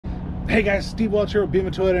Hey guys, Steve Welch here with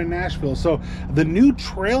Toyota in Nashville. So the new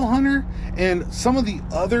Trail Hunter and some of the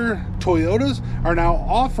other Toyotas are now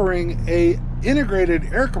offering a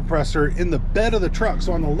integrated air compressor in the bed of the truck.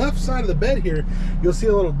 So on the left side of the bed here, you'll see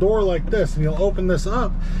a little door like this, and you'll open this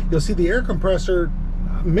up, you'll see the air compressor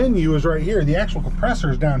menu is right here. The actual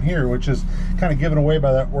compressor is down here, which is kind of given away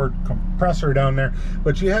by that word compressor down there.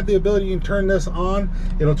 But you have the ability, you can turn this on.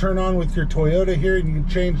 It'll turn on with your Toyota here, and you can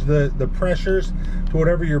change the pressures to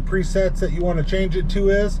whatever your presets that you want to change it to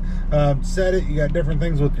is. Set it. You got different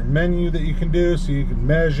things with your menu that you can do, so you can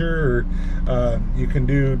measure, or you can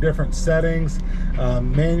do different settings.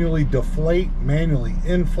 Manually deflate, manually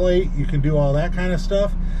inflate. You can do all that kind of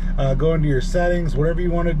stuff. Go into your settings, whatever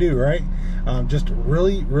you want to do, right? Just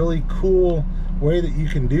really cool way that you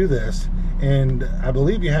can do this. And I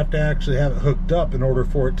believe you have to actually have it hooked up in order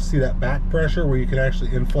for it to see that back pressure where you can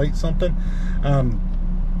actually inflate something.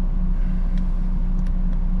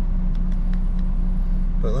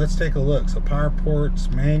 But let's take a look. So power ports,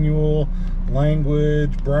 manual,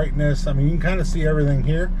 language, brightness. I mean, you can kind of see everything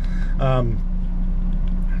here.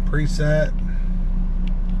 Preset.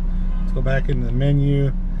 Let's go back into the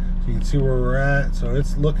menu so you can see where we're at. So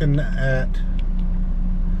it's looking at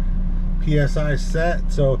PSI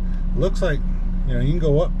set. So it looks like, you know, you can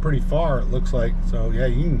go up pretty far, it looks like. So yeah,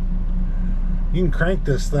 you can crank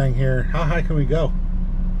this thing here. How high can we go?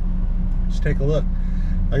 Let's take a look.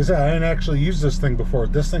 Like I said, I didn't actually use this thing before.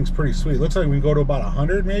 This thing's pretty sweet. Looks like we can go to about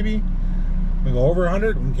 100 maybe. We go over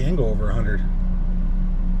 100? We can go over 100.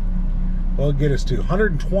 Well, it'll get us to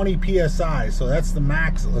 120 PSI. So that's the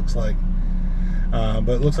max, it looks like.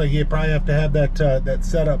 But it looks like you probably have to have that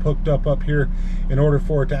setup hooked up here in order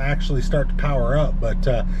for it to actually start to power up. But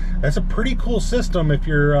that's a pretty cool system if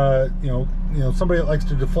you're you know, somebody that likes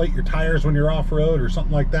to deflate your tires when you're off-road or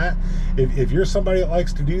something like that. If you're somebody that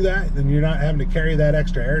likes to do that, then you're not having to carry that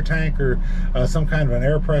extra air tank or some kind of an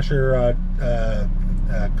air pressure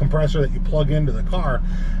compressor that you plug into the car,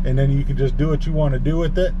 and then you can just do what you want to do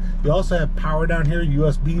with it. You also have power down here,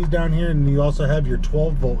 USBs down here, and you also have your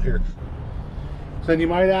 12 volt here. So then you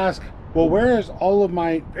might ask, well, where is all of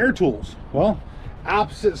my air tools? Well,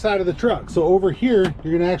 opposite side of the truck. So over here,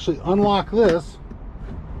 you're gonna actually unlock this,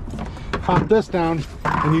 pop this down,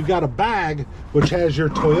 and you've got a bag which has your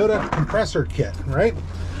Toyota compressor kit, right?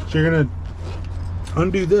 So you're gonna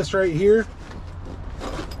undo this right here,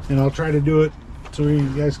 and I'll try to do it so you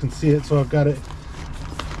guys can see it. So I've got it,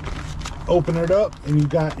 open it up, and you've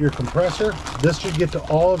got your compressor. This should get to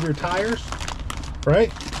all of your tires,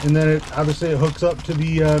 right? And then it obviously it hooks up to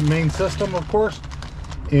the main system, of course,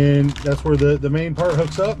 and that's where the main part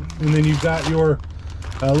hooks up. And then you've got your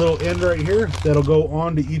little end right here that'll go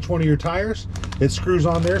on to each one of your tires. It screws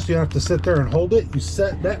on there, so you don't have to sit there and hold it. You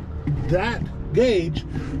set that gauge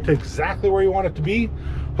to exactly where you want it to be,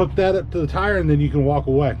 hook that up to the tire, and then you can walk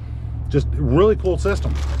away. Just a really cool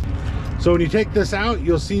system. So when you take this out,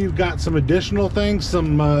 you'll see you've got some additional things.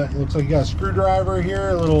 Some looks like you got a screwdriver here,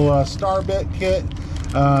 a little star bit kit.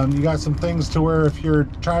 You got some things to where if you're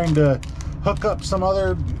trying to hook up some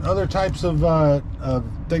other types of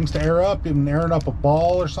things to air up, and airing up a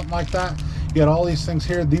ball or something like that. You got all these things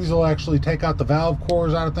here. These will actually take out the valve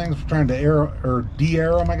cores out of things. We're trying to air or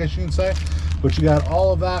de-air them, I guess you can say. But you got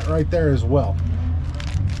all of that right there as well.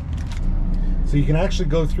 So you can actually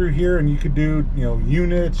go through here and you could do, you know,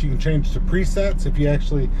 units. You can change to presets. If you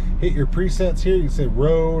actually hit your presets here, you can say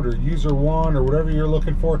road or user one or whatever you're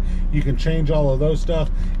looking for. You can change all of those stuff.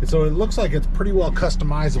 And so it looks like it's pretty well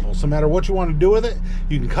customizable. So no matter what you want to do with it,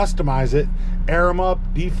 you can customize it, air them up,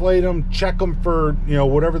 deflate them, check them for, you know,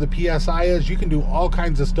 whatever the PSI is. You can do all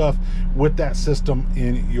kinds of stuff with that system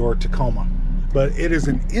in your Tacoma. But it is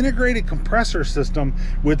an integrated compressor system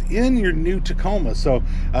within your new Tacoma. So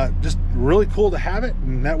just really cool to have it,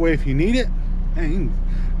 and that way if you need it, man, you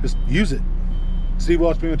can just use it. Steve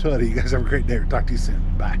Welch, Toyota. You guys have a great day. We'll talk to you soon.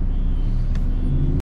 Bye.